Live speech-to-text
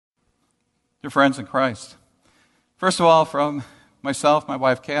Dear friends in Christ, first of all, from myself, my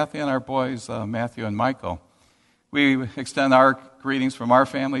wife Kathy, and our boys Matthew and Michael, we extend our greetings from our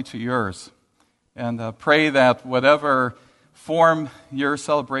family to yours, and pray that whatever form your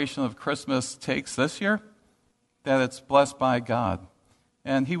celebration of Christmas takes this year, that it's blessed by God.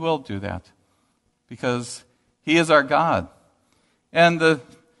 And He will do that, because He is our God. And the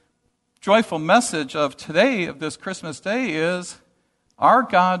joyful message of today, of this Christmas day, is our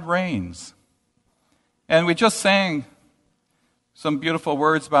God reigns. And we just sang some beautiful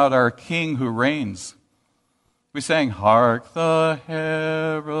words about our King who reigns. We sang, "Hark the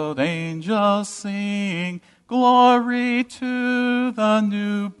herald angels sing, glory to the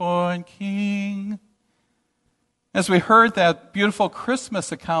newborn King." As we heard that beautiful Christmas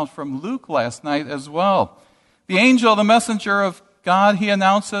account from Luke last night as well, the angel, the messenger of God, he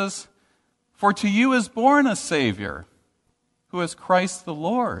announces, "For to you is born a Savior, who is Christ the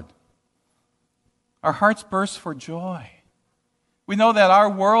Lord." Our hearts burst for joy. We know that our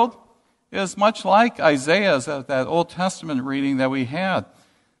world is much like Isaiah's, that Old Testament reading that we had.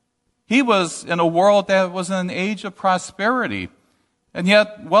 He was in a world that was in an age of prosperity, and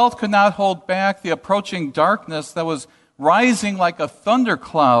yet wealth could not hold back the approaching darkness that was rising like a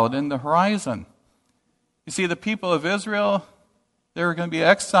thundercloud in the horizon. You see, the people of Israel, they were going to be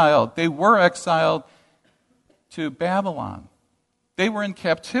exiled. They were exiled to Babylon. They were in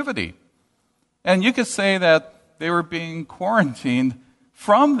captivity. And you could say that they were being quarantined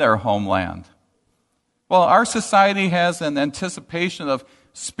from their homeland. Well, our society has an anticipation of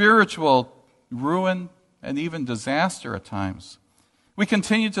spiritual ruin and even disaster at times. We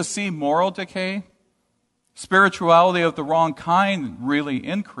continue to see moral decay. Spirituality of the wrong kind really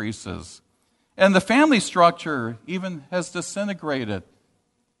increases. And the family structure even has disintegrated.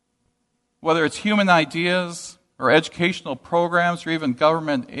 Whether it's human ideas or educational programs or even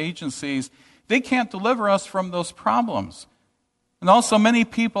government agencies, they can't deliver us from those problems. And also, many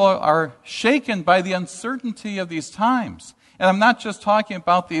people are shaken by the uncertainty of these times. And I'm not just talking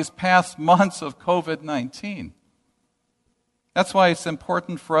about these past months of COVID-19. That's why it's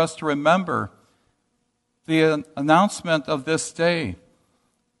important for us to remember the announcement of this day.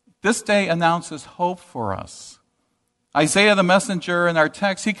 This day announces hope for us. Isaiah the messenger in our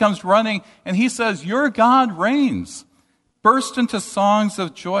text, he comes running and he says, "Your God reigns. Burst into songs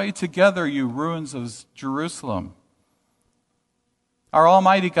of joy together, you ruins of Jerusalem." Our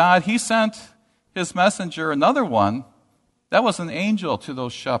Almighty God, He sent His messenger, another one, that was an angel to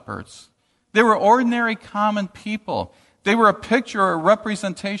those shepherds. They were ordinary, common people. They were a picture, a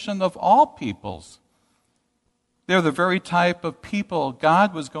representation of all peoples. They're the very type of people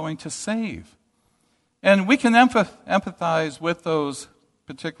God was going to save. And we can empathize with those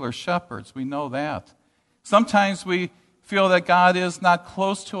particular shepherds. We know that. Sometimes we feel that God is not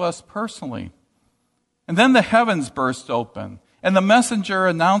close to us personally. And then the heavens burst open, and the messenger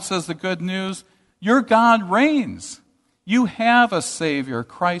announces the good news: your God reigns. You have a Savior,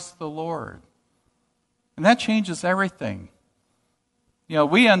 Christ the Lord. And that changes everything. You know,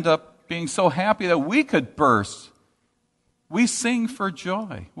 we end up being so happy that we could burst. We sing for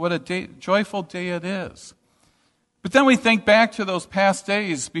joy. What a joyful day it is. But then we think back to those past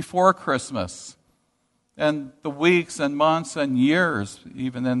days before Christmas, and the weeks and months and years,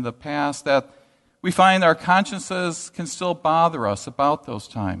 even in the past, that we find our consciences can still bother us about those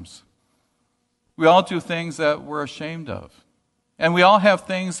times. We all do things that we're ashamed of. And we all have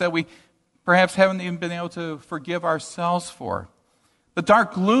things that we perhaps haven't even been able to forgive ourselves for. The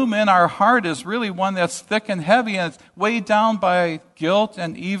dark gloom in our heart is really one that's thick and heavy, and it's weighed down by guilt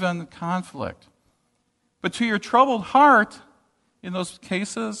and even conflict. But to your troubled heart, in those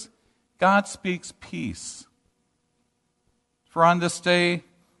cases, God speaks peace. For on this day,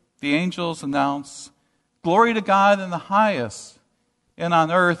 the angels announce, "Glory to God in the highest, and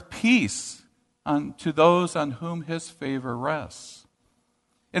on earth peace to those on whom His favor rests."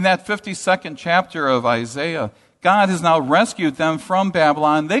 In that 52nd chapter of Isaiah, God has now rescued them from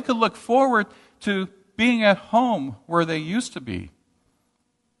Babylon. They could look forward to being at home where they used to be.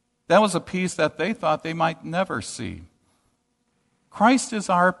 That was a peace that they thought they might never see. Christ is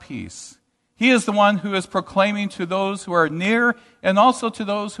our peace. He is the one who is proclaiming to those who are near and also to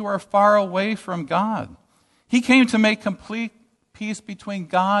those who are far away from God. He came to make complete peace between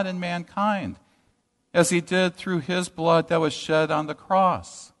God and mankind, as He did through His blood that was shed on the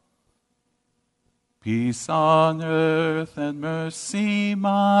cross. Peace on earth and mercy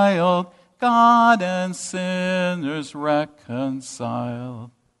mild, God and sinners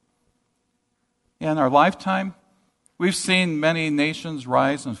reconciled. In our lifetime, we've seen many nations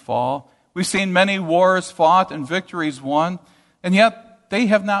rise and fall. We've seen many wars fought and victories won. And yet, they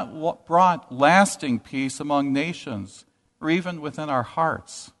have not brought lasting peace among nations or even within our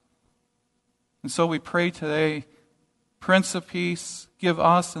hearts. And so we pray today, Prince of Peace, give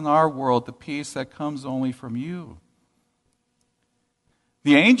us in our world the peace that comes only from you.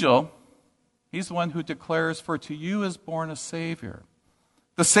 The angel, he's the one who declares, for to you is born a Savior.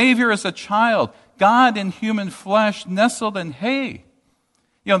 The Savior is a child, God in human flesh, nestled in hay.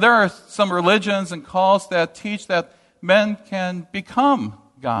 There are some religions and cults that teach that men can become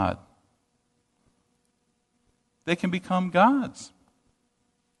God. They can become gods.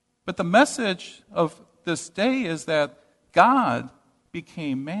 But the message of this day is that God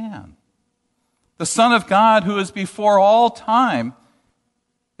became man. The Son of God, who is before all time,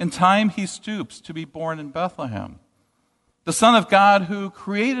 in time he stoops to be born in Bethlehem. The Son of God who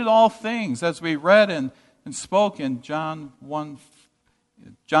created all things, as we read and spoke in John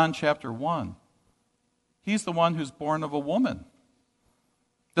chapter 1. He's the one who's born of a woman.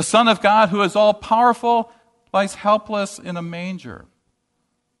 The Son of God who is all-powerful lies helpless in a manger.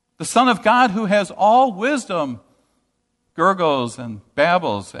 The Son of God who has all wisdom gurgles and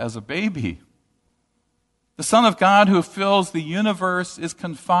babbles as a baby. The Son of God who fills the universe is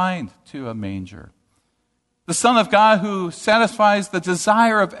confined to a manger. The Son of God who satisfies the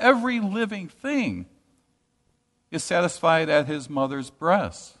desire of every living thing is satisfied at his mother's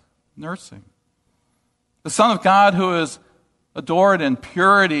breast, nursing. The Son of God who is adored in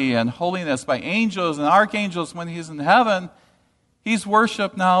purity and holiness by angels and archangels when he's in heaven, he's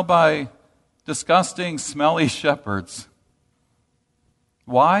worshipped now by disgusting, smelly shepherds.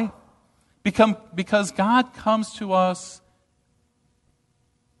 Why? Because God comes to us,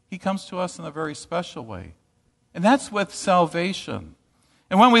 he comes to us in a very special way. And that's with salvation.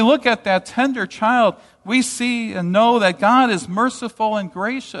 And when we look at that tender child, we see and know that God is merciful and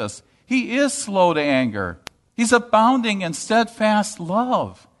gracious. He is slow to anger. He's abounding in steadfast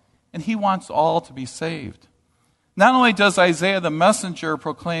love. And he wants all to be saved. Not only does Isaiah the messenger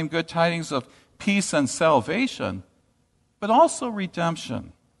proclaim good tidings of peace and salvation, but also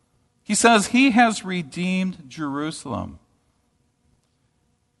redemption. He says he has redeemed Jerusalem.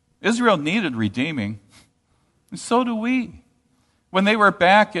 Israel needed redeeming, and so do we. When they were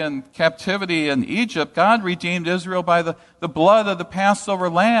back in captivity in Egypt, God redeemed Israel by the blood of the Passover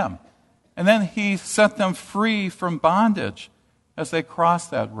lamb. And then he set them free from bondage as they crossed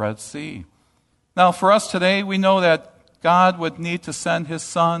that Red Sea. Now, for us today, we know that God would need to send his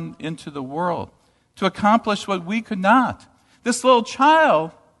Son into the world to accomplish what we could not. This little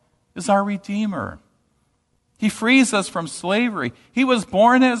child is our Redeemer. He frees us from slavery. He was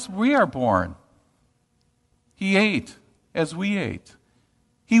born as we are born. He ate as we ate.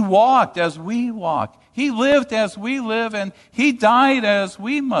 He walked as we walk. He lived as we live, and he died as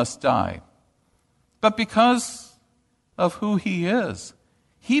we must die. But because of who he is,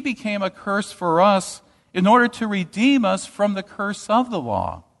 he became a curse for us in order to redeem us from the curse of the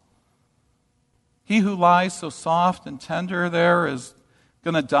law. He who lies so soft and tender there is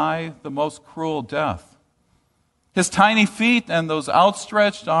going to die the most cruel death. His tiny feet and those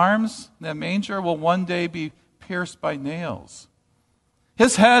outstretched arms, that manger, will one day be pierced by nails.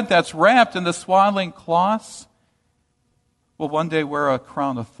 His head that's wrapped in the swaddling cloths will one day wear a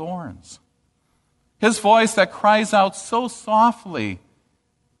crown of thorns. His voice that cries out so softly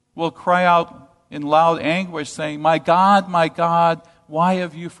will cry out in loud anguish, saying, my God, why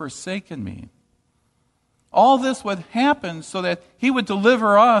have you forsaken me?" All this would happen so that he would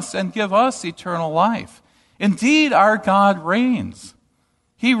deliver us and give us eternal life. Indeed, our God reigns.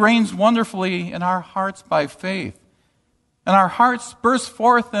 He reigns wonderfully in our hearts by faith. And our hearts burst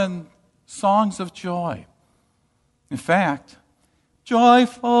forth in songs of joy. In fact,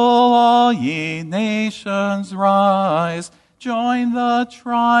 "Joyful all ye nations rise, join the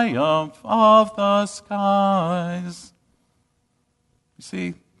triumph of the skies." You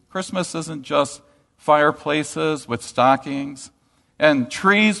see, Christmas isn't just fireplaces with stockings and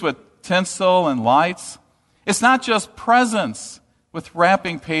trees with tinsel and lights. It's not just presents with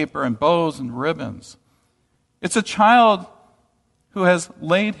wrapping paper and bows and ribbons. It's a child who has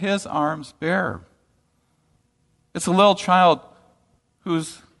laid his arms bare. It's a little child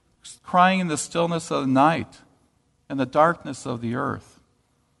who's crying in the stillness of the night and the darkness of the earth.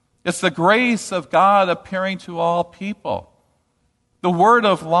 It's the grace of God appearing to all people. The Word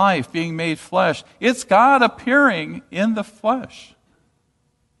of life being made flesh. It's God appearing in the flesh.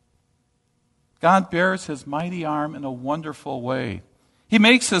 God bears his mighty arm in a wonderful way. He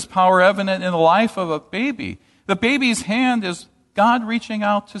makes his power evident in the life of a baby. The baby's hand is God reaching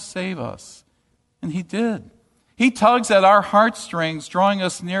out to save us. And he did. He tugs at our heartstrings, drawing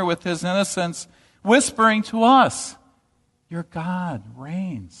us near with his innocence, whispering to us, Your God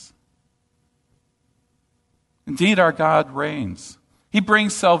reigns. Indeed, our God reigns. He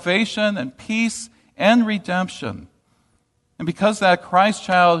brings salvation and peace and redemption. And because that Christ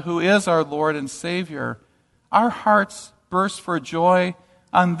child who is our Lord and Savior, our hearts burst for joy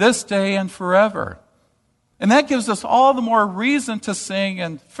on this day and forever. And that gives us all the more reason to sing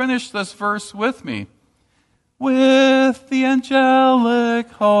and finish this verse with me. With the angelic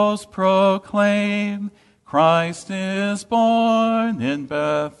host proclaim, Christ is born in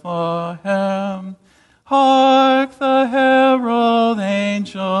Bethlehem. Hark the herald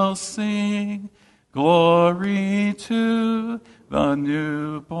angels sing, glory to the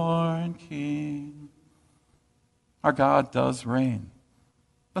newborn King. Our God does reign.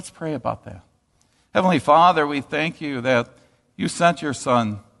 Let's pray about that. Heavenly Father, we thank you that you sent your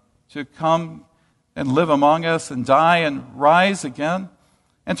Son to come and live among us and die and rise again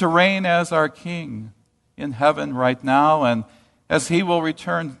and to reign as our King in heaven right now and as he will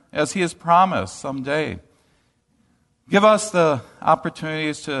return, as he has promised someday. Give us the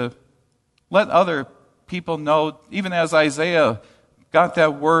opportunities to let other people know, even as Isaiah got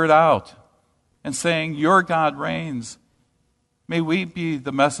that word out and saying, your God reigns. May we be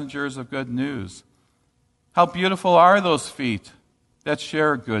the messengers of good news. How beautiful are those feet that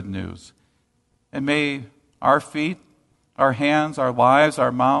share good news. And may our feet, our hands, our lives,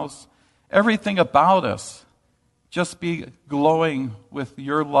 our mouths, everything about us just be glowing with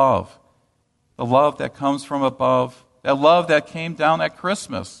your love. The love that comes from above, that love that came down at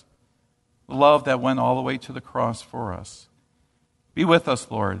Christmas, the love that went all the way to the cross for us. Be with us,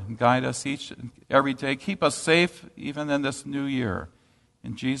 Lord, and guide us each and every day. Keep us safe even in this new year.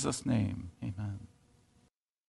 In Jesus' name, amen.